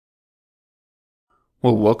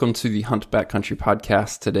Well, welcome to the Hunt Backcountry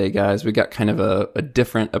podcast today, guys. We got kind of a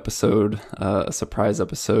different episode, a surprise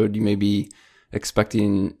episode. You may be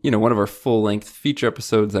expecting, one of our full-length feature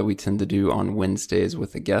episodes that we tend to do on Wednesdays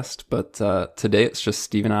with a guest. But today it's just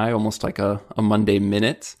Steve and I, almost like a Monday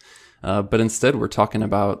Minute. But instead, we're talking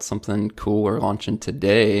about something cool we're launching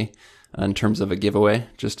today in terms of a giveaway,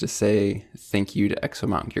 just to say thank you to Exo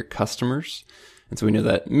Mountain Gear customers. And so we know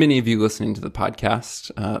that many of you listening to the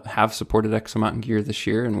podcast have supported Exo Mountain Gear this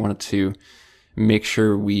year and wanted to make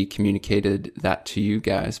sure we communicated that to you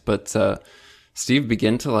guys. But Steve,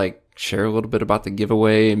 begin to share a little bit about the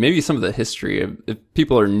giveaway and maybe some of the history. If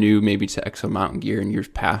people are new maybe to Exo Mountain Gear in years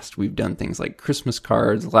past, we've done things like Christmas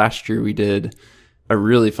cards. Last year we did a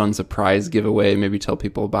really fun surprise giveaway. Maybe tell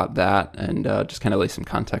people about that and just kind of lay some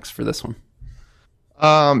context for this one.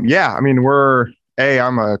 Yeah, I mean,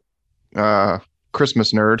 I'm a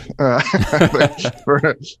Christmas nerd. For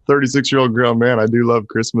a 36-year-old grown man, I do love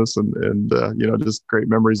Christmas and just great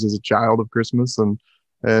memories as a child of Christmas. And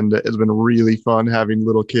it's been really fun having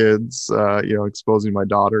little kids, exposing my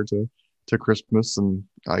daughter to Christmas, and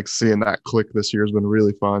seeing that click this year has been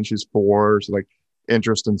really fun. She's 4, so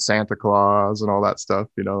interest in Santa Claus and all that stuff,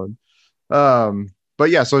 but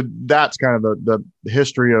yeah, so that's kind of the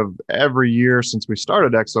history of every year since we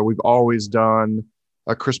started Exo. We've always done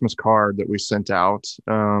a Christmas card that we sent out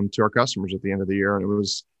to our customers at the end of the year. And it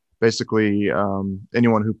was basically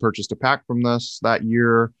anyone who purchased a pack from us that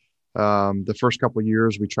year. The first couple of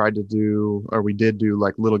years we did do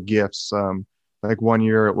little gifts. One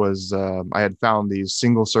year it was, I had found these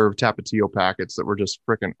single serve Tapatio packets that were just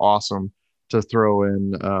freaking awesome to throw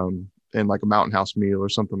in a Mountain House meal or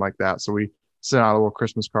something like that. So we sent out a little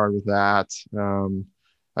Christmas card with that.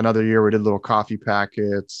 Another year we did little coffee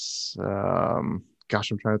packets.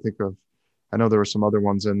 I'm trying to think of, I know there were some other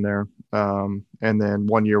ones in there. And then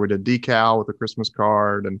one year we did decal with a Christmas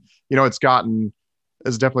card, and,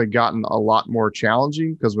 it's definitely gotten a lot more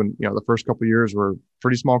challenging because when, the first couple of years we're a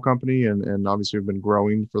pretty small company and obviously we've been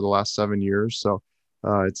growing for the last 7 years. So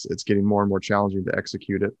it's getting more and more challenging to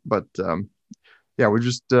execute it. But yeah, we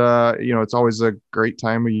just, it's always a great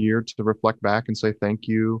time of year to reflect back and say thank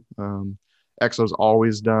you. Exo's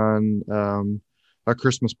always done a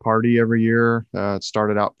Christmas party every year. It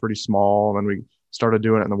started out pretty small, and we started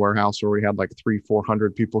doing it in the warehouse where we had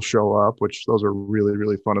 300-400 people show up, which those are really,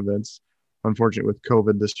 really fun events. Unfortunately, with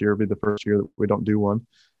COVID this year, it'll be the first year that we don't do one.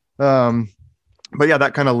 But yeah,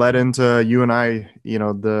 that kind of led into you and I,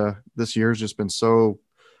 this year's just been so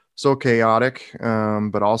chaotic,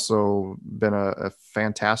 but also been a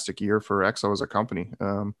fantastic year for Exo as a company.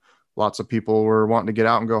 Lots of people were wanting to get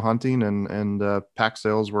out and go hunting, and pack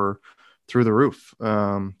sales were through the roof.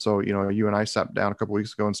 So, you and I sat down a couple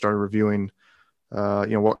weeks ago and started reviewing,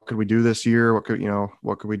 what could we do this year? What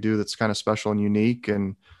could we do that's kind of special and unique?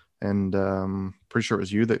 And pretty sure it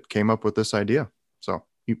was you that came up with this idea. So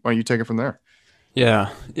why don't you take it from there?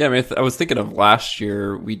 Yeah. I mean, I was thinking of last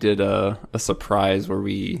year, we did a surprise where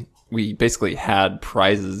we basically had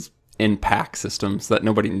prizes in pack systems that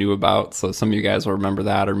nobody knew about. So some of you guys will remember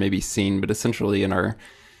that or maybe seen, but essentially in our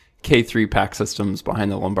K3 pack systems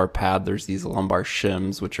behind the lumbar pad, there's these lumbar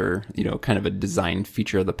shims, which are, kind of a design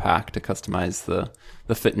feature of the pack to customize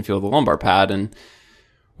the fit and feel of the lumbar pad. And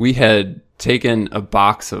we had taken a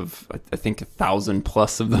box of, I think, 1,000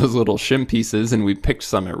 plus of those little shim pieces, and we picked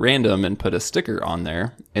some at random and put a sticker on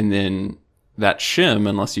there. And then that shim,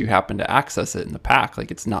 unless you happen to access it in the pack,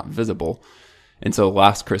 it's not visible. And so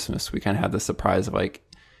last Christmas, we kind of had the surprise of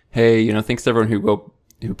hey, thanks to everyone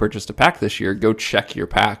who purchased a pack this year, go check your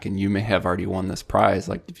pack and you may have already won this prize.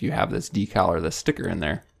 If you have this decal or this sticker in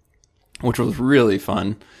there, which was really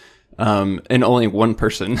fun. And only one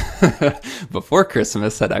person before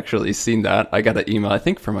Christmas had actually seen that. I got an email, I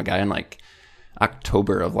think from a guy in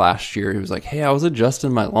October of last year. He was like, hey, I was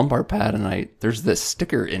adjusting my lumbar pad and there's this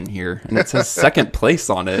sticker in here and it says second place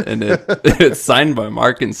on it. And it's signed by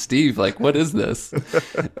Mark and Steve. What is this?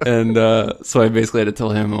 And, so I basically had to tell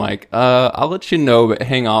him, I'll let you know, but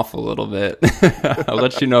hang off a little bit. I'll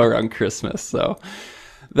let you know around Christmas. So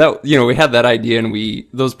that, we had that idea, and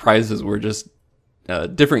those prizes were just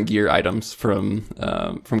different gear items from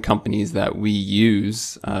companies that we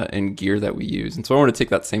use and gear that we use. And so I want to take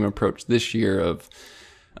that same approach this year of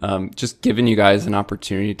just giving you guys an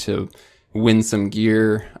opportunity to win some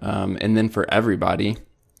gear. And then for everybody,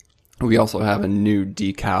 we also have a new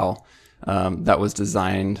decal that was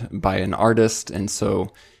designed by an artist. And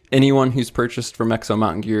so anyone who's purchased from Exo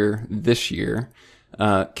Mountain Gear this year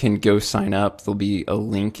can go sign up. There'll be a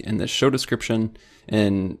link in the show description.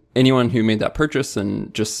 And anyone who made that purchase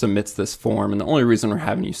and just submits this form, and the only reason we're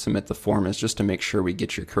having you submit the form is just to make sure we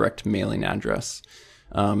get your correct mailing address.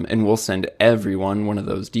 And we'll send everyone one of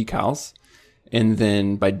those decals. And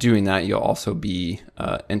then by doing that, you'll also be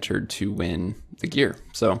entered to win the gear.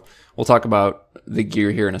 So we'll talk about the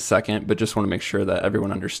gear here in a second, but just want to make sure that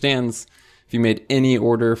everyone understands. If you made any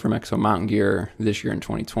order from Exo Mountain Gear this year in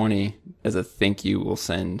 2020, as a thank you, we'll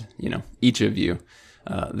send, each of you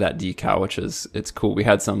that decal, it's cool. We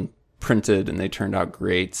had some printed and they turned out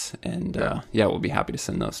great. And we'll be happy to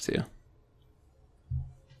send those to you.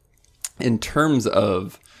 In terms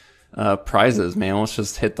of prizes, man, let's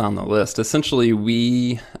just hit on the list. Essentially,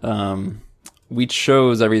 we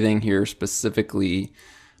chose everything here specifically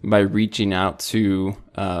by reaching out to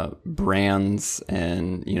brands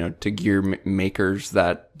and to gear makers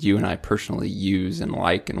that you and I personally use and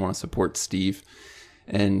like and want to support Steve.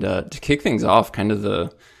 And to kick things off, kind of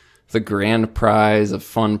the grand prize, a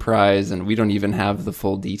fun prize, and we don't even have the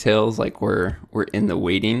full details. Like we're in the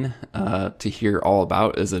waiting to hear all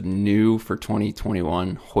about is a new for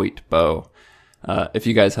 2021 Hoyt bow. If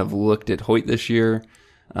you guys have looked at Hoyt this year,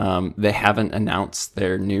 they haven't announced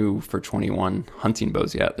their new for 21 hunting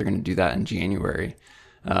bows yet. They're going to do that in January.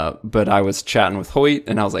 But I was chatting with Hoyt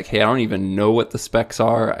and I was like, hey, I don't even know what the specs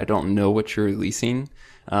are. I don't know what you're releasing.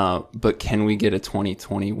 But can we get a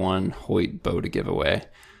 2021 Hoyt bow to give away?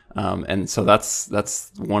 And so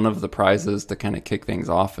that's one of the prizes to kind of kick things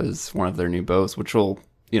off is one of their new bows, which will,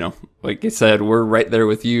 like I said, we're right there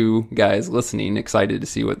with you guys listening, excited to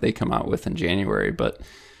see what they come out with in January. But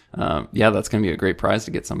that's going to be a great prize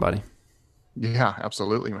to get somebody. Yeah,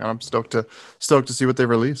 absolutely, man. I'm stoked to see what they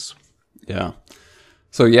release. Yeah.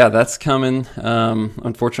 So that's coming.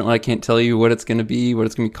 Unfortunately, I can't tell you what it's going to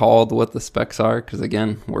be called, what the specs are, because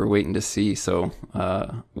again, we're waiting to see. So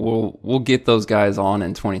we'll get those guys on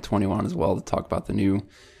in 2021 as well to talk about the new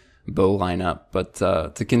bow lineup. But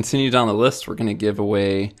to continue down the list, we're going to give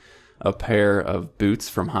away a pair of boots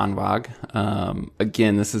from Hanwag.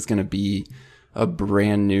 Again, this is going to be a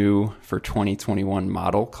brand new for 2021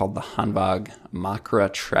 model called the Hanwag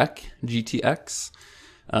Makra Trek GTX.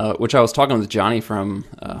 Which I was talking with Johnny from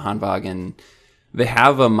Hanwag, and they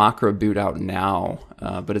have a Makra boot out now,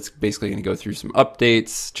 but it's basically going to go through some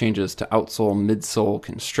updates, changes to outsole, midsole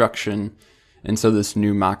construction, and so this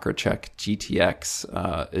new Makra Trek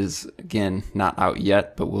GTX is, again, not out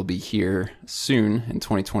yet, but will be here soon in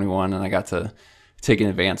 2021, and I got to take an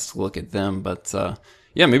advanced look at them, but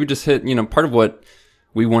maybe just hit, part of what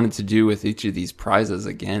we wanted to do with each of these prizes,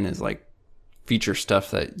 again, is like feature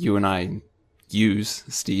stuff that you and I use,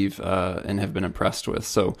 Steve, and have been impressed with.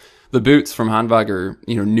 So the boots from Hanwag are,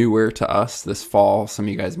 newer to us this fall. Some of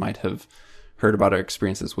you guys might have heard about our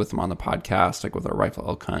experiences with them on the podcast, like with our rifle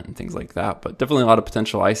elk hunt and things like that. But definitely a lot of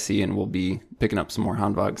potential I see, and we'll be picking up some more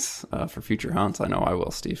Hanwags for future hunts. I know I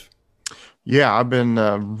will, Steve. Yeah, I've been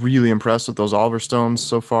really impressed with those Oliver Stones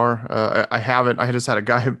so far. I just had a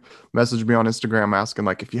guy message me on Instagram asking,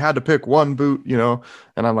 like, if you had to pick one boot, and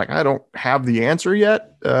I'm like, I don't have the answer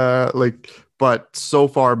yet. But so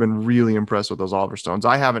far I've been really impressed with those Oliver Stones.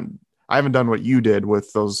 I haven't done what you did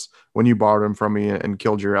with those when you borrowed them from me and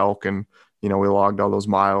killed your elk, and we logged all those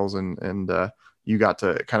miles and you got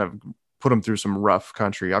to kind of put them through some rough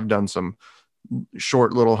country. I've done some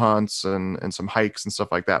short little hunts and some hikes and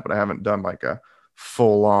stuff like that, but I haven't done like a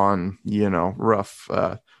full on, rough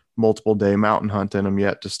multiple day mountain hunt in them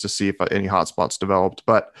yet, just to see if any hot spots developed.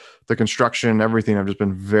 But the construction, everything, I've just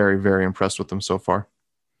been very, very impressed with them so far.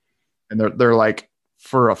 And they're like,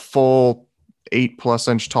 for a full 8+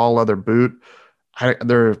 inch tall leather boot,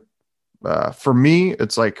 for me,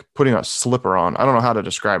 it's like putting a slipper on. I don't know how to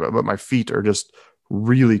describe it, but my feet are just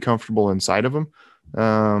really comfortable inside of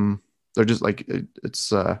them. They're just like,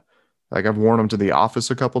 it's like I've worn them to the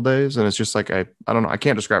office a couple days, and it's just like, I don't know. I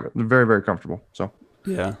can't describe it. They're very, very comfortable. So,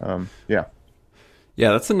 yeah. Yeah,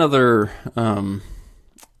 that's another,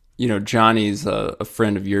 Johnny's a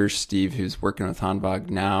friend of yours, Steve, who's working with Hanwag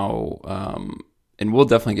now. And we'll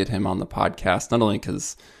definitely get him on the podcast, not only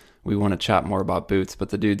because we want to chat more about boots, but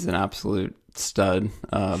the dude's an absolute stud,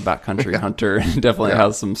 backcountry hunter, and definitely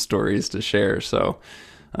has some stories to share. So,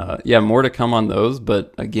 more to come on those.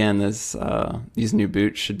 But again, these new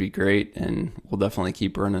boots should be great, and we'll definitely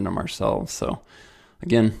keep running them ourselves. So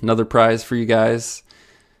again, another prize for you guys.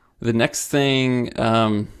 The next thing,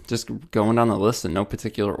 just going down the list in no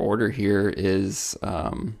particular order here, is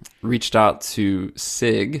reached out to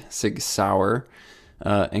Sig Sauer,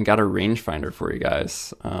 and got a rangefinder for you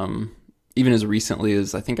guys. Even as recently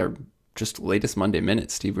as, I think, our just latest Monday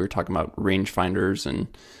Minute, Steve, we were talking about rangefinders,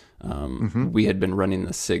 and we had been running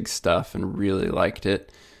the Sig stuff and really liked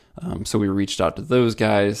it. So we reached out to those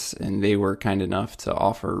guys, and they were kind enough to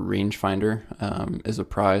offer rangefinder as a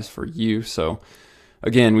prize for you. So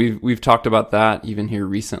again, we've talked about that even here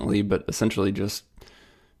recently, but essentially just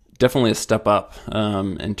definitely a step up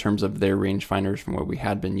in terms of their rangefinders from what we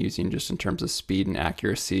had been using, just in terms of speed and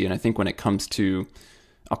accuracy. And I think when it comes to,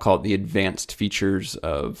 I'll call it the advanced features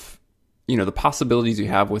of, the possibilities you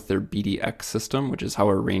have with their BDX system, which is how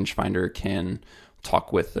a rangefinder can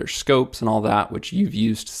talk with their scopes and all that, which you've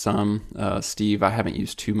used some, Steve. I haven't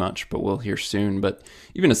used too much, but we'll hear soon. But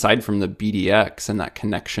even aside from the BDX and that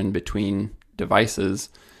connection between devices,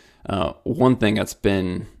 one thing that's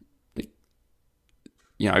been,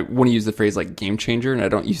 I want to use the phrase like game changer, and I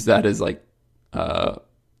don't use that as like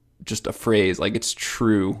just a phrase, like it's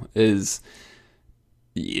true, is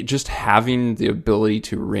just having the ability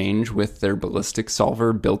to range with their ballistic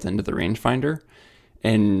solver built into the rangefinder.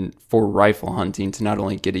 And for rifle hunting, to not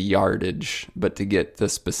only get a yardage, but to get the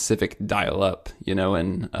specific dial up,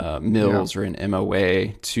 in mils or in MOA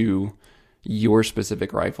to your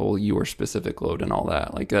specific rifle, your specific load and all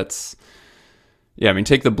that. Like that's,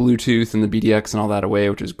 take the Bluetooth and the BDX and all that away,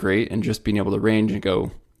 which is great. And just being able to range and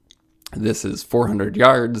go, this is 400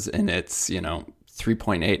 yards and it's,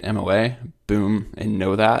 3.8 MOA, boom, and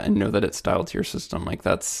know that it's dialed to your system. Like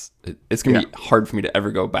it's going to be hard for me to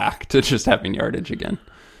ever go back to just having yardage again.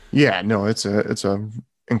 Yeah, no, it's a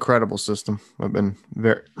incredible system. I've been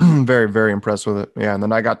very, very, very impressed with it. Yeah. And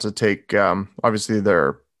then I got to take, obviously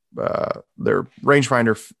their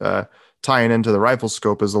rangefinder, tying into the rifle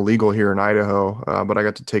scope is illegal here in Idaho. But I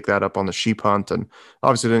got to take that up on the sheep hunt, and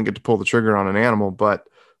obviously didn't get to pull the trigger on an animal, but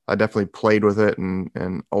I definitely played with it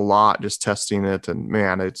and a lot, just testing it. And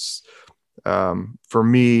man, it's, for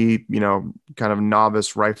me, kind of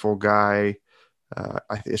novice rifle guy,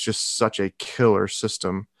 it's just such a killer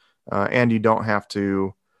system. And you don't have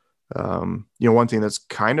to, one thing that's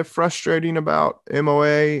kind of frustrating about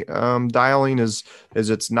MOA, dialing is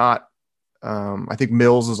it's not, I think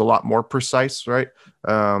mils is a lot more precise, right?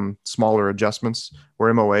 Smaller adjustments,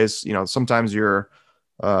 where MOA is, sometimes you're,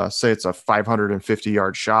 say it's a 550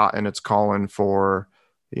 yard shot and it's calling for,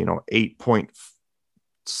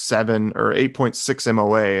 8.7 or 8.6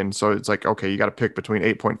 MOA. And so it's like, okay, you got to pick between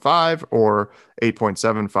 8.5 or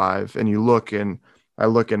 8.75. And I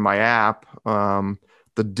look in my app,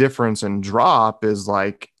 the difference in drop is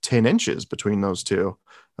like 10 inches between those two.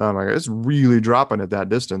 It's really dropping at that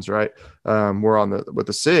distance, right? Where with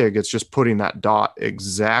the SIG, it's just putting that dot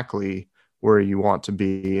exactly where you want to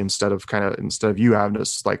be, instead of you having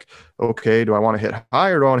to like, okay, do I want to hit high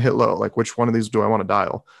or do I want to hit low? Like, which one of these do I want to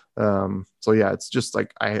dial? So yeah, it's just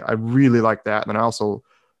like, I really like that. And then I also,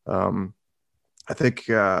 I think,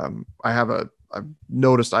 I've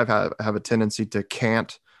noticed I have a tendency to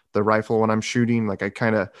cant the rifle when I'm shooting. Like I've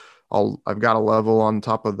got a level on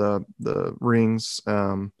top of the rings.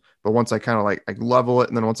 But once I kind of like level it,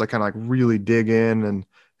 and then once I kind of like really dig in and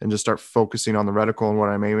just start focusing on the reticle and what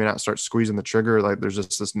I'm aiming at, start squeezing the trigger, like there's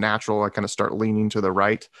just this natural, I kind of start leaning to the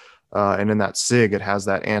right. And in that SIG, it has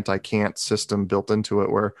that anti-cant system built into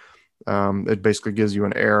it, where it basically gives you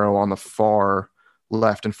an arrow on the far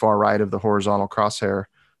left and far right of the horizontal crosshair.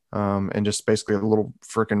 And just basically a little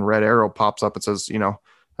freaking red arrow pops up. It says,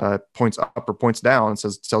 points up or points down.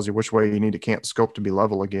 Tells you which way you need to cant scope to be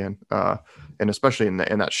level again. And especially in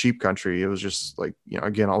that sheep country, it was just like,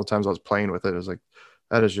 again, all the times I was playing with it, it was like,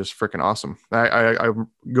 that is just freaking awesome. I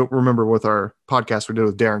remember with our podcast we did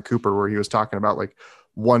with Darren Cooper, where he was talking about like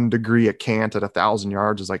 1 degree of cant at 1,000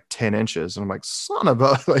 yards is like 10 inches. And I'm like, son of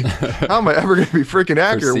a, like, how am I ever going to be freaking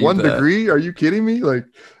accurate? 1 degree? Are you kidding me? Like,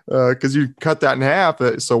 cause you cut that in half.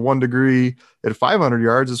 So 1 degree at 500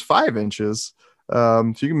 yards is 5 inches.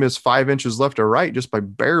 So you can miss 5 inches left or right just by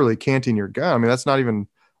barely canting your gun. I mean, that's not even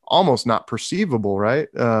almost not perceivable. Right.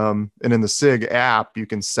 And in the SIG app, you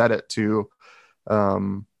can set it to,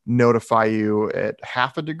 notify you at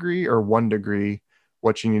 0.5 degree or 1 degree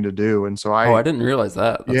what you need to do. And so I didn't realize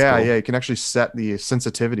that. That's cool. Yeah. You can actually set the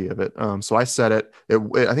sensitivity of it. So I set it,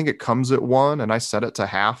 I think it comes at 1, and I set it to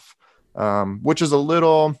 0.5, which is a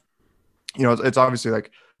little, it's obviously like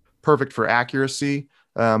perfect for accuracy.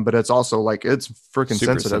 But it's also like, it's freaking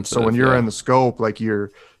sensitive. So when you're in the scope, like you're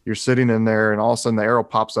sitting in there and all of a sudden the arrow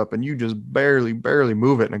pops up and you just barely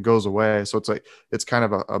move it and it goes away. So it's like, it's kind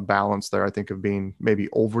of a balance there, I think, of being maybe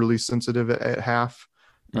overly sensitive at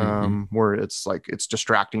 0.5, where it's like, it's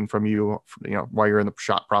distracting from you, while you're in the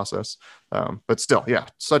shot process. But still, yeah,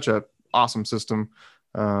 such a awesome system.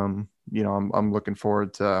 I'm looking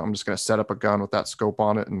forward to, I'm just going to set up a gun with that scope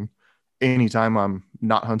on it, and anytime I'm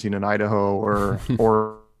not hunting in Idaho or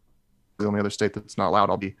the only other state that's not allowed,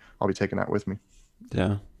 I'll be taking that with me.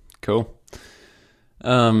 Yeah. Cool.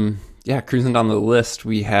 Cruising down the list,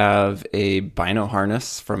 we have a bino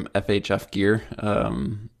harness from FHF Gear.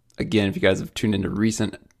 again, if you guys have tuned into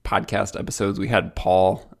recent podcast episodes, we had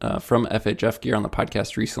Paul from FHF Gear on the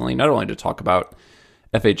podcast recently, not only to talk about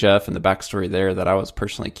FHF and the backstory there that I was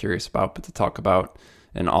personally curious about, but to talk about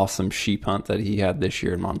an awesome sheep hunt that he had this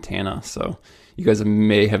year in Montana. So you guys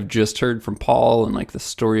may have just heard from Paul and like the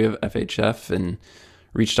story of FHF, and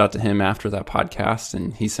reached out to him after that podcast,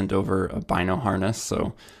 and he sent over a bino harness.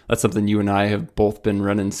 So that's something you and I have both been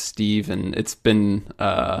running, Steve, and it's been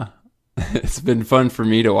it's been fun for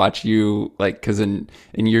me to watch you, like, because in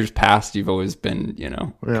years past you've always been,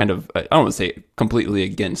 kind of, I don't want to say completely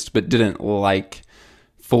against, but didn't like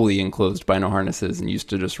fully enclosed bino harnesses and used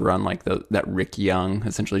to just run like that Rick Young,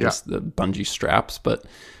 essentially just the bungee straps. But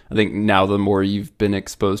I think now the more you've been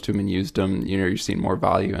exposed to them and used them, you're seeing more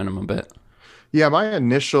value in them a bit. Yeah, my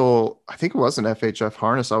initial, I think it was an FHF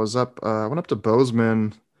harness. I was went up to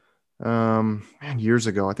Bozeman, years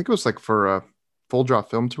ago. I think it was like for a full draw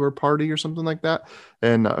film tour party or something like that.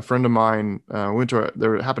 And a friend of mine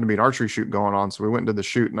there happened to be an archery shoot going on. So we went into the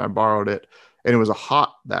shoot and I borrowed it, and it was a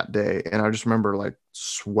hot that day. And I just remember like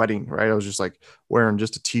sweating, right? I was just like wearing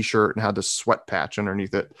just a t-shirt and had this sweat patch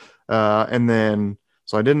underneath it. And then,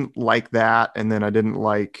 so I didn't like that. And then I didn't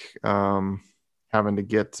like, having to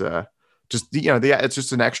get, it's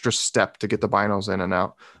just an extra step to get the binos in and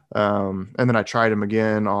out. And then I tried them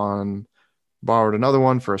again borrowed another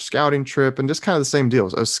one for a scouting trip, and just kind of the same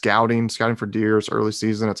deal. I was scouting for deer. It's early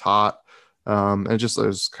season. It's hot. And it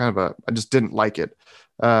was kind of I just didn't like it.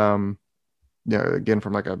 Again,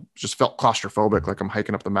 from just felt claustrophobic, like I'm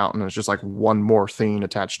hiking up the mountain. And it's just like one more thing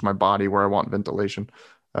attached to my body where I want ventilation.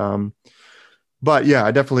 But yeah,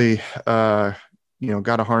 I definitely,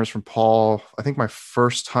 got a harness from Paul. I think my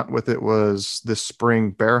first hunt with it was this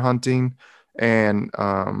spring bear hunting, and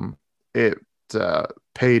it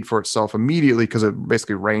paid for itself immediately because it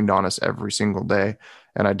basically rained on us every single day.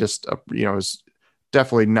 And I just, it was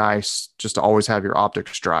definitely nice just to always have your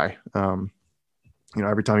optics dry.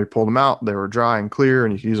 Every time you pulled them out, they were dry and clear,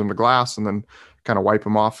 and you can use them to glass and then kind of wipe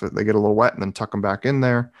them off if they get a little wet and then tuck them back in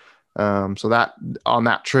there. So that on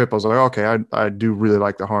that trip, I was like, okay, I do really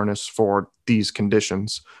like the harness for these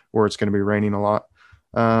conditions where it's going to be raining a lot.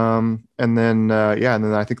 And then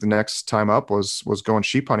I think the next time up was going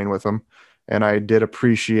sheep hunting with them. And I did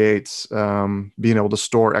appreciate, being able to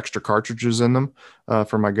store extra cartridges in them,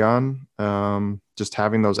 for my gun. Just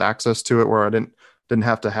having those access to it where I didn't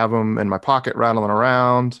have to have them in my pocket rattling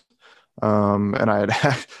around. And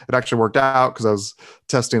it actually worked out because I was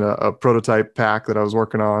testing a prototype pack that I was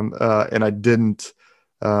working on, and I didn't,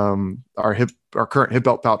 our current hip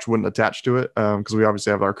belt pouch wouldn't attach to it, because we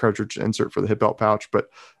obviously have our cartridge insert for the hip belt pouch, but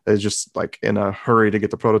it's just like in a hurry to get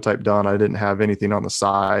the prototype done, I didn't have anything on the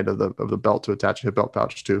side of the belt to attach a hip belt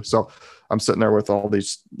pouch to. So I'm sitting there with all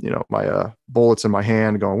these, my bullets in my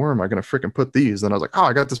hand going, where am I going to freaking put these? And I was like, oh,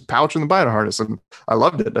 I got this pouch in the bino harness, and I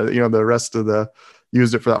loved it. The rest of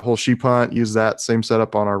used it for that whole sheep hunt, used that same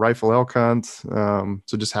setup on our rifle elk hunt.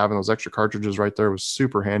 So just having those extra cartridges right there was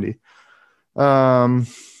super handy. So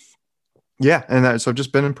I've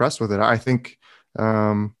just been impressed with it. I think,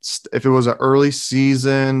 if it was an early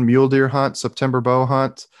season mule deer hunt, September bow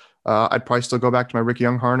hunt, I'd probably still go back to my Rick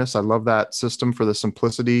Young harness. I love that system for the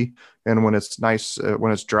simplicity. And when it's nice,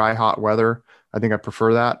 when it's dry, hot weather, I think I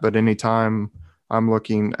prefer that. But anytime I'm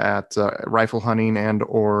looking at rifle hunting and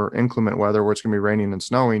or inclement weather where it's going to be raining and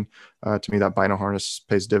snowing, to me, that bino harness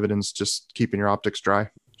pays dividends, just keeping your optics dry.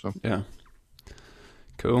 So, yeah.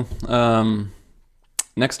 Cool.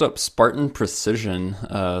 Next up, Spartan Precision.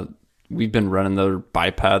 We've been running their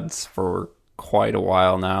bipods for quite a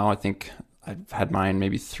while now. I think I've had mine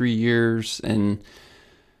maybe 3 years. And,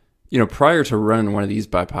 prior to running one of these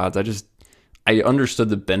bipods, I understood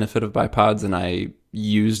the benefit of bipods, and I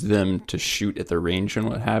used them to shoot at the range and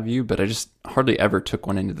what have you, but I just hardly ever took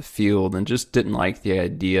one into the field, and just didn't like the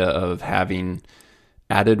idea of having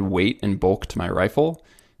added weight and bulk to my rifle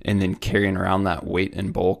and then carrying around that weight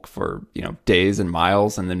and bulk for, days and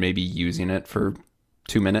miles, and then maybe using it for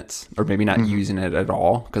 2 minutes, or maybe not using it at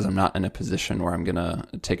all because I'm not in a position where I'm going to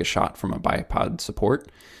take a shot from a bipod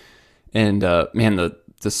support. And the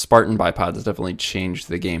Spartan bipod has definitely changed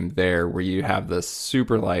the game there, where you have this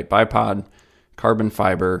super light bipod, carbon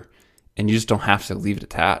fiber, and you just don't have to leave it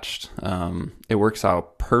attached. It works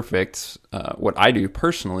out perfect. What I do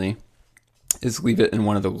personally is leave it in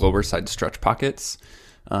one of the lower side stretch pockets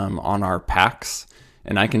on our packs,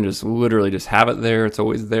 and I can just literally just have it there. It's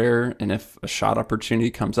always there. And if a shot opportunity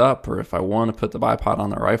comes up, or if I want to put the bipod on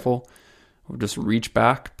the rifle, I'll just reach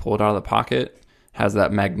back, pull it out of the pocket. Has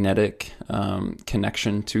that magnetic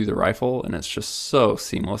connection to the rifle, and it's just so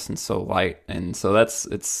seamless and so light. And so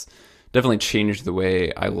it's definitely changed the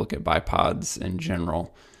way I look at bipods in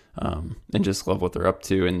general. and just love what they're up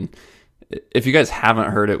to. And if you guys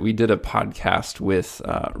haven't heard it, we did a podcast with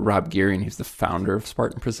Rob Gearing, who's the founder of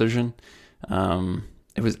Spartan Precision.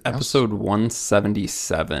 It was episode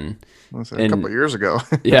 177. A couple of years ago.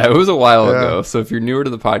 Yeah, it was a while ago. So if you're newer to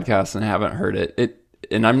the podcast and haven't heard it,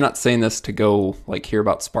 and I'm not saying this to go like hear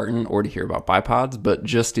about Spartan or to hear about bipods, but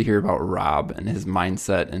just to hear about Rob and his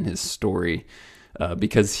mindset and his story,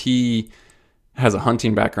 because he has a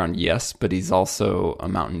hunting background, yes, but he's also a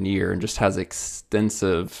mountaineer and just has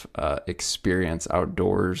extensive experience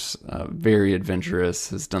outdoors, very adventurous,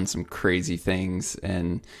 has done some crazy things,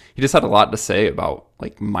 and he just had a lot to say about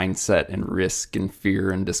like mindset and risk and fear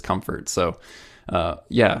and discomfort. So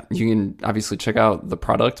yeah, you can obviously check out the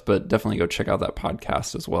product, but definitely go check out that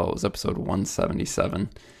podcast as well. It was episode 177.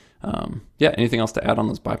 Yeah, anything else to add on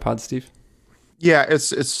those bipods, Steve? Yeah,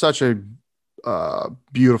 it's such a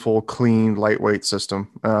beautiful, clean, lightweight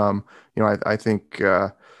system. I think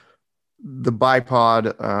the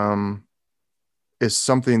bipod is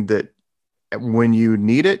something that when you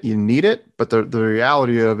need it, but the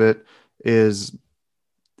reality of it is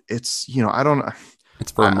it's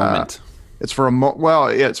for a moment. It's for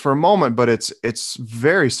a moment, but it's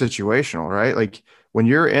very situational, right? Like when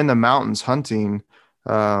you're in the mountains hunting,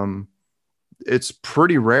 it's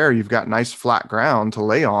pretty rare you've got nice flat ground to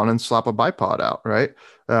lay on and slap a bipod out, right?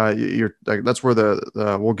 You're like, that's where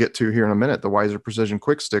we'll get to here in a minute, the Wiser Precision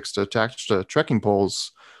quick sticks to attach to trekking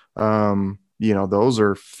poles. Those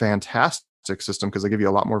are fantastic system because they give you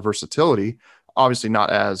a lot more versatility. Obviously not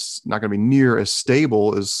going to be near as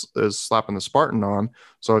stable as slapping the Spartan on.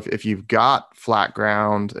 So if you've got flat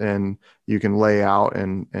ground and you can lay out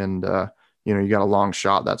and you got a long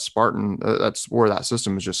shot, that Spartan, that's where that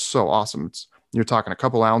system is just so awesome. You're talking a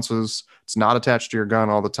couple ounces. It's not attached to your gun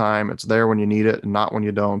all the time. It's there when you need it and not when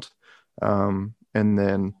you don't. And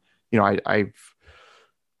then,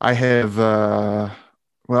 I have,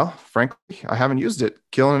 frankly, I haven't used it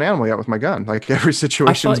killing an animal yet with my gun. Like every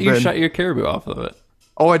situation. I thought you shot your caribou off of it.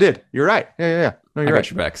 Oh, I did. You're right. Yeah. No, you're I got right.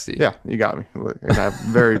 your back, Steve. Yeah, you got me. I have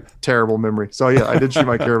very terrible memory. So yeah, I did shoot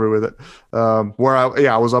my caribou with it. I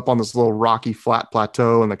was up on this little rocky flat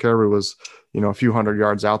plateau, and the caribou was, a few hundred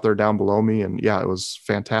yards out there down below me, and yeah, it was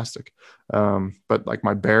fantastic. But like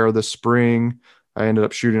my bear this spring, I ended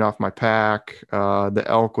up shooting off my pack. The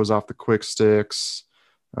elk was off the quick sticks.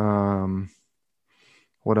 What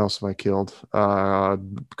else have I killed?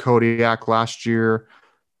 Kodiak last year.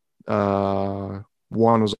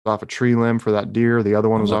 One was off a tree limb for that deer. The other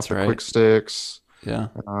one was off the quick sticks. Yeah.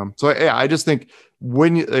 I just think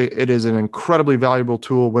it is an incredibly valuable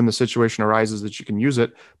tool when the situation arises that you can use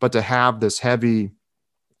it, but to have this heavy,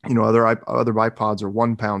 other bipods are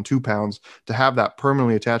 1 pound, 2 pounds, to have that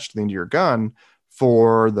permanently attached to the end of your gun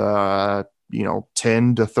for the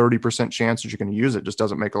 10 to 30% chance that you're going to use it just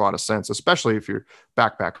doesn't make a lot of sense, especially if you're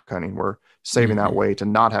backpack hunting, where saving that weight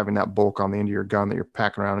and not having that bulk on the end of your gun that you're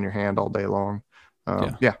packing around in your hand all day long.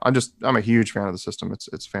 I'm a huge fan of the system.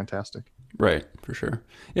 It's fantastic. Right. For sure.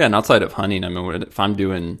 Yeah. And outside of hunting, I mean, if I'm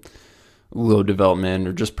doing low development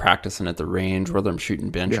or just practicing at the range, whether I'm shooting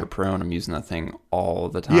bench or prone, I'm using that thing all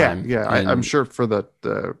the time. Yeah. I'm sure for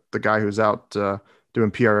the guy who's out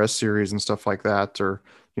doing PRS series and stuff like that, or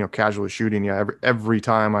casually shooting. Yeah, every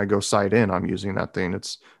time I go sight in, I'm using that thing.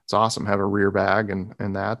 It's awesome. Have a rear bag and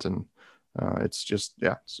it's just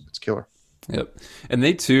it's killer. Yep. And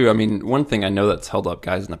they too, I mean, one thing I know that's held up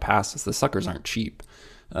guys in the past is the suckers aren't cheap.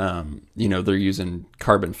 They're using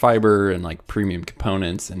carbon fiber and like premium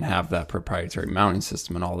components and have that proprietary mounting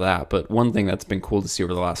system and all that. But one thing that's been cool to see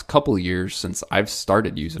over the last couple of years since I've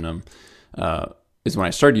started using them, is when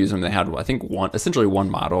I started using them, they had, I think, essentially one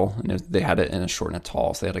model, and they had it in a short and a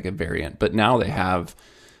tall, so they had like a variant. But now they have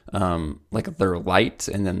like their light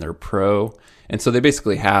and then their pro, and so they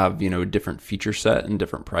basically have a different feature set and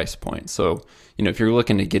different price points. So if you're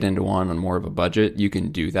looking to get into one on more of a budget, you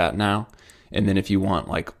can do that now. And then if you want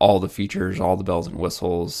like all the features, all the bells and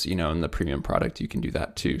whistles, in the premium product, you can do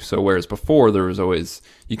that too. So whereas before there was always,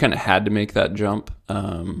 you kind of had to make that jump,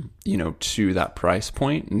 to that price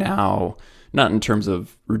point. Now, not in terms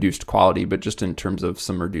of reduced quality, but just in terms of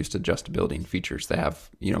some reduced adjustability and features, they have,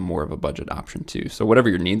 more of a budget option too. So whatever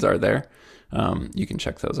your needs are there, you can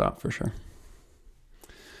check those out for sure.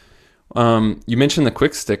 You mentioned the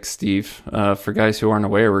quick sticks, Steve. For guys who aren't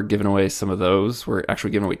aware, we're giving away some of those. We're actually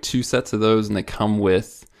giving away 2 sets of those, and they come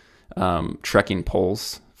with trekking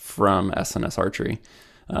poles from SNS Archery.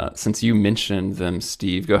 Since you mentioned them,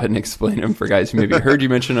 Steve, go ahead and explain them for guys who maybe heard you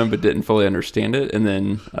mention them but didn't fully understand it, and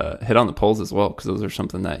then hit on the poles as well, because those are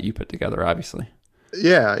something that you put together, obviously.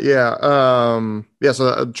 Yeah.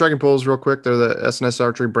 So trekking poles, real quick, they're the SNS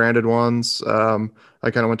Archery branded ones. I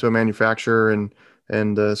kind of went to a manufacturer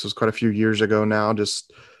and this was quite a few years ago now.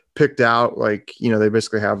 Just picked out like they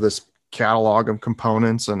basically have this catalog of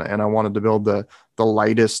components, and I wanted to build the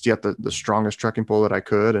lightest yet the strongest trekking pole that I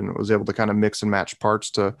could, and was able to kind of mix and match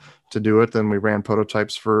parts to do it. Then we ran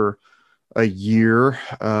prototypes for a year,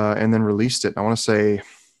 and then released it. I want to say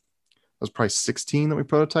was probably 16 that we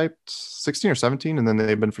prototyped, 16 or 17, and then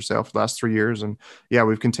they've been for sale for the last 3 years. And yeah,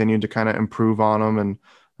 we've continued to kind of improve on them and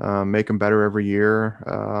make them better every year.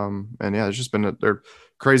 And yeah, it's just been they're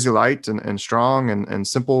crazy light and strong and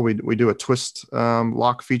simple. We do a twist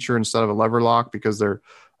lock feature instead of a lever lock because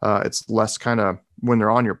it's less kind of when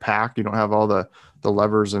they're on your pack, you don't have all the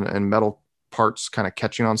levers and metal parts kind of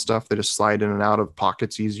catching on stuff. They just slide in and out of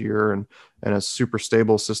pockets easier, and a super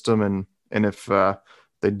stable system. And if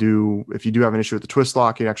you do have an issue with the twist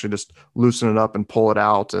lock, you actually just loosen it up and pull it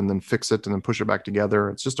out and then fix it and then push it back together.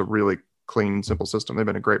 It's just a really clean, simple system. They've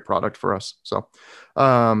been a great product for us. So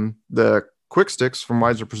the quick sticks from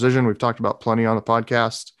Wiser Precision, we've talked about plenty on the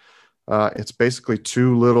podcast. It's basically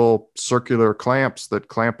two little circular clamps that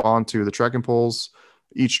clamp onto the trekking poles,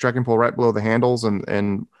 each trekking pole right below the handles,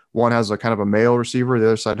 and one has a kind of a male receiver, the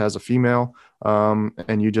other side has a female,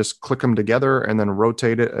 and you just click them together and then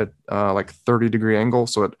rotate it at like 30-degree angle,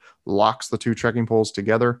 so it locks the two trekking poles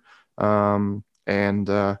together, and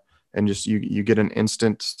just you get an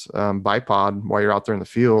instant bipod while you're out there in the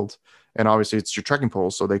field. And obviously it's your trekking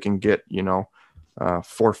poles, so they can get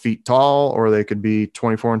 4 feet tall, or they could be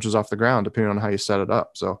 24 inches off the ground, depending on how you set it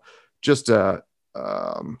up. So just from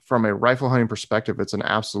a rifle hunting perspective, it's an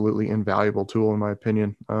absolutely invaluable tool, in my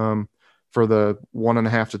opinion. For the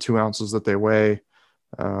 1.5 to 2 ounces that they weigh,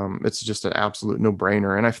 it's just an absolute no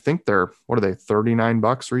brainer. And I think what are they,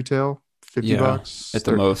 $39 retail, $50 at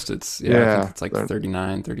the most. It's I think it's like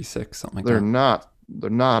 39, 36, something like that. They're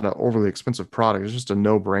not an overly expensive product. It's just a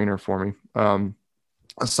no brainer for me.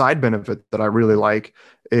 A side benefit that I really like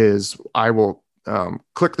is I will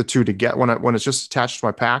click the two to get when it's just attached to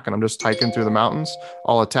my pack and I'm just hiking through the mountains,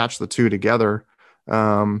 I'll attach the two together.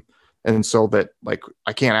 And so that like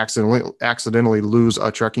I can't accidentally lose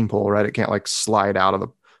a trekking pole, right? It can't like slide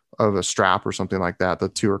out of a strap or something like that. The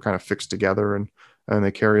two are kind of fixed together and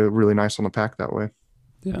they carry really nice on the pack that way.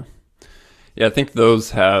 Yeah. Yeah, I think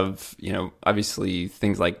those have, obviously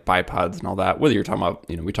things like bipods and all that, whether you're talking about,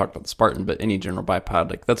 we talked about the Spartan, but any general bipod,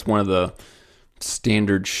 like that's one of the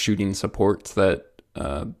standard shooting supports that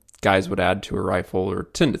guys would add to a rifle or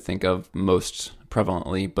tend to think of most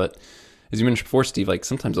prevalently. But as you mentioned before, Steve, like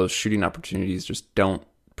sometimes those shooting opportunities just don't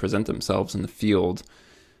present themselves in the field.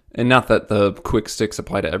 And not that the quick sticks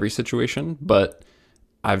apply to every situation, but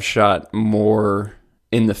I've shot more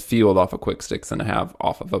in the field off of quick sticks than I have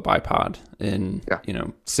off of a bipod. And,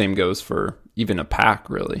 same goes for even a pack,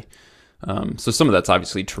 really. So some of that's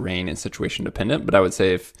obviously terrain and situation dependent, but I would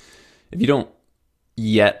say if you don't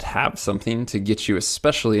yet have something to get you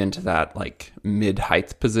especially into that like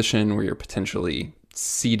mid-height position where you're potentially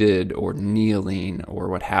seated or kneeling or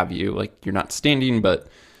what have you, like you're not standing, but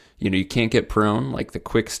you can't get prone, like the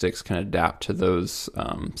quick sticks can adapt to those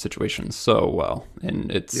situations so well,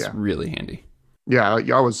 and it's really handy. Yeah,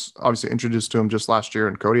 I was obviously introduced to them just last year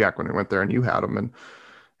in Kodiak when we went there, and you had them, and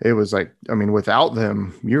it was like, I mean, without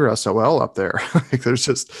them, you're SOL up there. Like, there's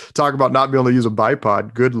just talk about not being able to use a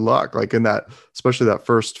bipod. Good luck, like in that, especially that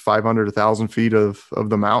first 500 1,000 feet of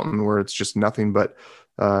the mountain where it's just nothing but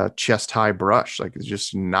chest high brush. Like it's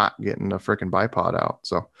just not getting a freaking bipod out.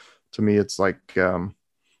 So to me, it's like,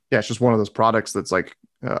 it's just one of those products that's like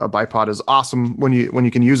a bipod is awesome when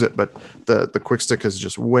you can use it, but the quick stick is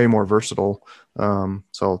just way more versatile.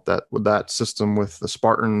 So that with that system with the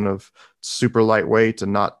Spartan of super lightweight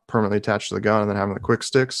and not permanently attached to the gun, and then having the quick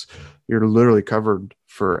sticks, you're literally covered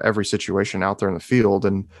for every situation out there in the field.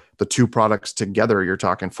 And the two products together, you're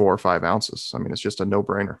talking 4 or 5 ounces. I mean, it's just a no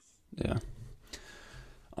brainer. Yeah.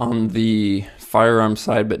 On the firearm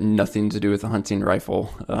side, but nothing to do with the hunting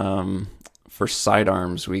rifle, for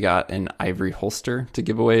sidearms, we got an ivory holster to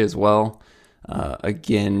give away as well.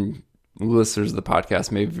 Again, listeners of the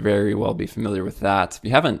podcast may very well be familiar with that. If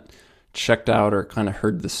you haven't checked out or kind of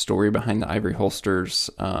heard the story behind the ivory holsters,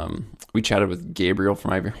 we chatted with Gabriel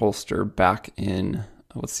from Ivory Holster back in,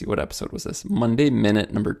 let's see, what episode was this? Monday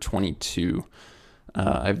Minute number 22.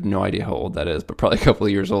 I have no idea how old that is, but probably a couple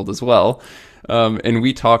of years old as well. And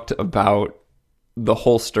we talked about the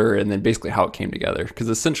holster and then basically how it came together. Because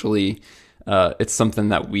essentially, it's something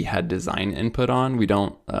that we had design input on. We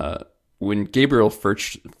don't, when Gabriel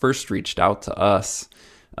first reached out to us,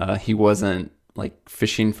 he wasn't like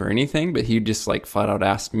fishing for anything, but he just like flat out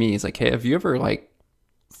asked me, he's like, hey, have you ever like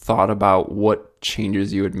thought about what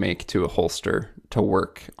changes you would make to a holster to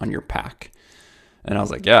work on your pack. And I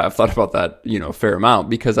was like, yeah, I've thought about that, a fair amount,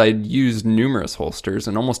 because I'd used numerous holsters,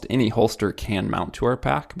 and almost any holster can mount to our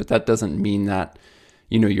pack, but that doesn't mean that,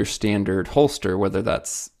 your standard holster, whether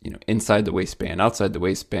that's, inside the waistband, outside the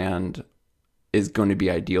waistband, is going to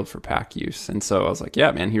be ideal for pack use. And so I was like,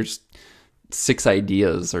 yeah, man, here's 6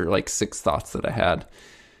 ideas, or like 6 thoughts that I had.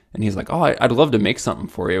 And he's like, oh, I'd love to make something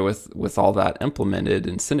for you with all that implemented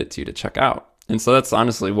and send it to you to check out. And so that's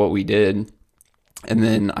honestly what we did. And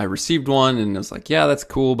then I received one and I was like, yeah, that's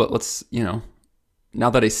cool, but let's, now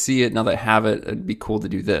that I see it, now that I have it, it'd be cool to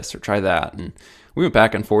do this or try that. And we went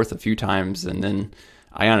back and forth a few times, and then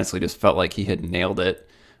I honestly just felt like he had nailed it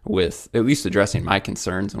with at least addressing my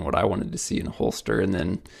concerns and what I wanted to see in a holster. And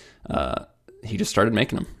then he just started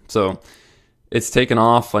making them. So it's taken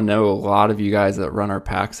off. I know a lot of you guys that run our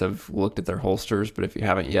packs have looked at their holsters, but if you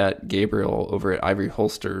haven't yet, Gabriel over at Ivory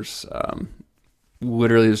Holsters,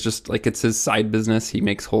 literally is just like, it's his side business. He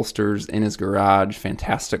makes holsters in his garage,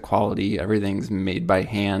 fantastic quality. Everything's made by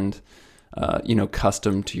hand,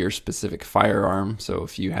 custom to your specific firearm. So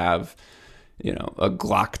if you have, a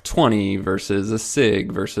Glock 20 versus a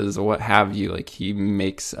SIG versus what have you, like, he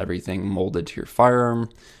makes everything molded to your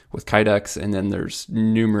firearm with Kydex. And then there's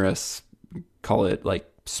numerous, call it like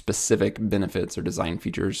specific benefits or design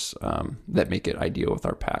features that make it ideal with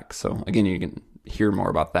our pack. So again, you can hear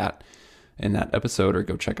more about that in that episode, or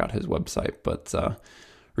go check out his website. But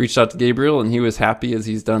reached out to Gabriel, and he was happy, as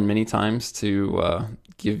he's done many times, to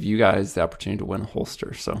give you guys the opportunity to win a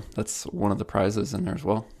holster. So that's one of the prizes in there as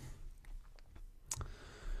well.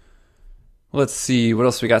 Let's see what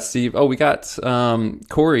else we got, Steve. Oh, we got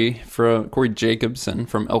Corey Jacobson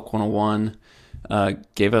from Elk 101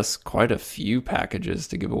 gave us quite a few packages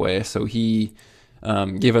to give away. So he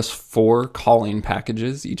gave us 4 calling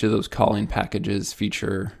packages. Each of those calling packages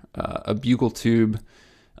feature a bugle tube,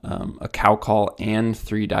 a cow call, and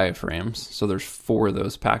 3 diaphragms. So there's 4 of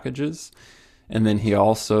those packages. And then he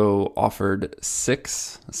also offered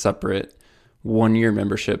 6 separate 1-year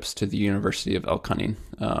memberships to the University of Elk Hunting,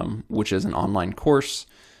 which is an online course.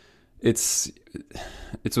 It's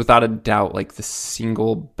without a doubt like the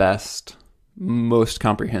single best, most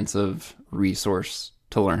comprehensive resource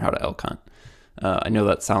to learn how to elk hunt. I know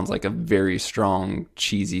that sounds like a very strong,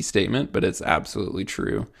 cheesy statement, but it's absolutely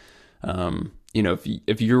true.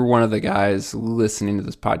 If you're one of the guys listening to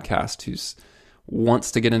this podcast who's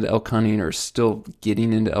wants to get into elk hunting or still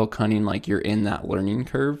getting into elk hunting, like you're in that learning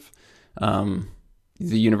curve,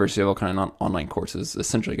 the University of Elk Hunting online course is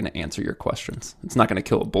essentially going to answer your questions. It's not going to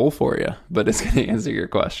kill a bull for you, but it's going to answer your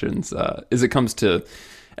questions as it comes to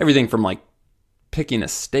everything from like picking a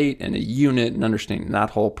state and a unit and understanding that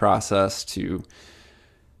whole process to,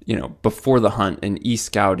 before the hunt and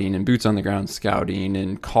e-scouting and boots on the ground scouting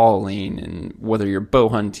and calling, and whether you're bow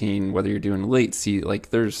hunting, whether you're doing late season, like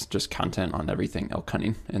there's just content on everything elk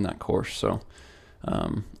hunting in that course. So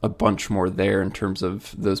a bunch more there in terms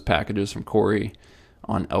of those packages from Corey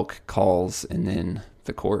on elk calls and then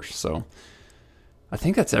the course. So I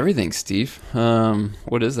think that's everything, Steve.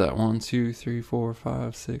 What is that? 1, 2, 3, 4,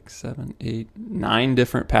 5, 6, 7, 8, 9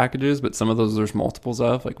 different packages, but some of those there's multiples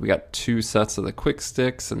of. Like we got 2 sets of the quick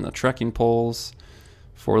sticks and the trekking poles,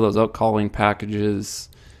 4 of those elk calling packages,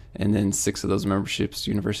 and then 6 of those memberships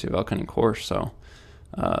to University of Elk Hunting course. So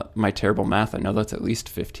my terrible math, I know that's at least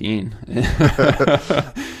 15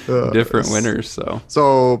 different winners.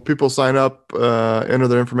 So people sign up, enter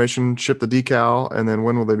their information, ship the decal, and then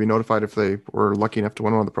when will they be notified if they were lucky enough to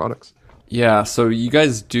win one of the products? Yeah, so you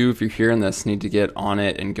guys do, if you're hearing this, need to get on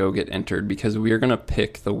it and go get entered, because we are going to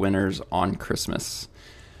pick the winners on Christmas.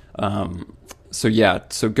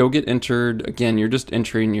 So go get entered. Again, you're just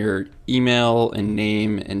entering your email and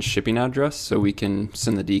name and shipping address so we can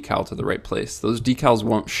send the decal to the right place. Those decals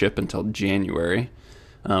won't ship until January,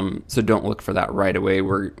 so don't look for that right away.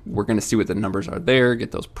 We're going to see what the numbers are there,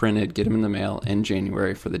 get those printed, get them in the mail in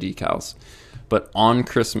January for the decals. But on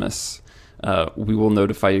Christmas, we will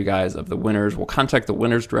notify you guys of the winners. We'll contact the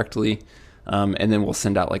winners directly, and then we'll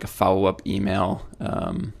send out like a follow-up email,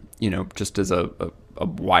 just as a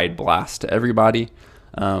wide blast to everybody,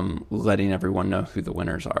 letting everyone know who the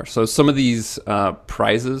winners are. So some of these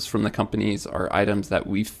prizes from the companies are items that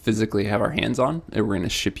we physically have our hands on, and we're going to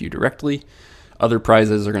ship you directly. Other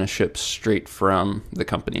prizes are going to ship straight from the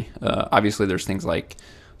company. Obviously, there's things like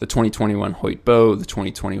the 2021 Hoyt bow, the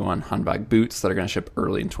 2021 Hanwag boots that are going to ship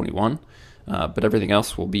early in 21. But everything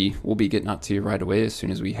else we'll be getting out to you right away as soon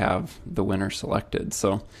as we have the winner selected.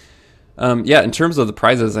 So, in terms of the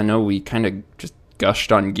prizes, I know we kind of just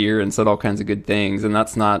gushed on gear and said all kinds of good things, and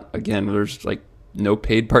that's not, again, there's like no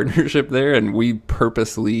paid partnership there, and we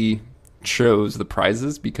purposely chose the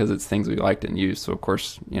prizes because it's things we liked and used. So of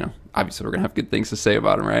course, obviously we're gonna have good things to say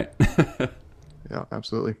about them, right? Yeah,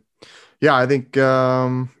 absolutely. Yeah, I think,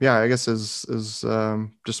 I guess just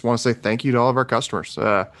want to say thank you to all of our customers.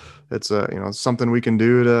 It's something we can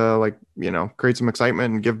do to create some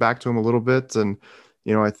excitement and give back to them a little bit. And,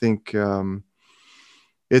 I think,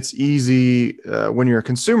 it's easy when you're a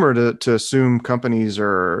consumer to assume companies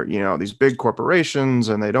are, these big corporations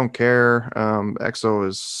and they don't care. Exo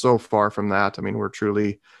is so far from that. I mean, we're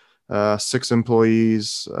truly 6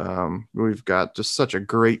 employees. We've got just such a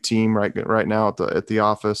great team right now at the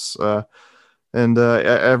office, and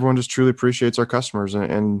everyone just truly appreciates our customers.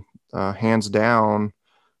 And hands down,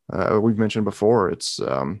 we've mentioned before, it's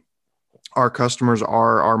our customers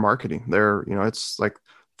are our marketing. They're it's like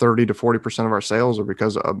 30 to 40% of our sales are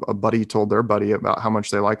because a buddy told their buddy about how much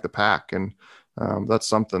they like the pack, and that's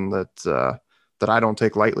something that I don't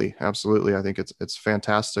take lightly. Absolutely, I think it's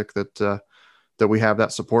fantastic that we have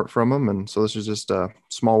that support from them. And so this is just a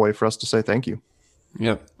small way for us to say thank you.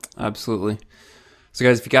 Yep, absolutely. So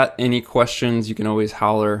guys, if you got any questions, you can always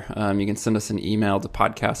holler. You can send us an email to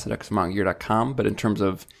podcast@exomountaingear.com. But in terms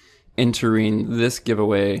of entering this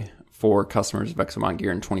giveaway for customers of Exo Mountain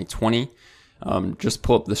Gear in 2020, just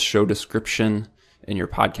pull up the show description in your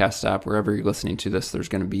podcast app. Wherever you're listening to this, there's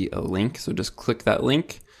going to be a link. So just click that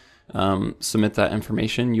link. Submit that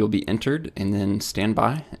information, you'll be entered, and then stand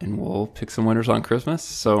by and we'll pick some winners on Christmas.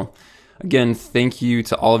 So again, thank you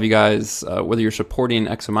to all of you guys, whether you're supporting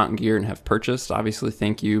Exo Mountain Gear and have purchased, obviously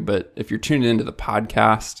thank you. But if you're tuned into the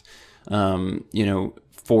podcast,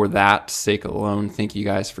 for that sake alone, thank you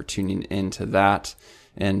guys for tuning into that,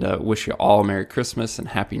 and wish you all a Merry Christmas and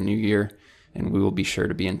Happy New Year. And we will be sure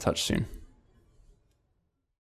to be in touch soon.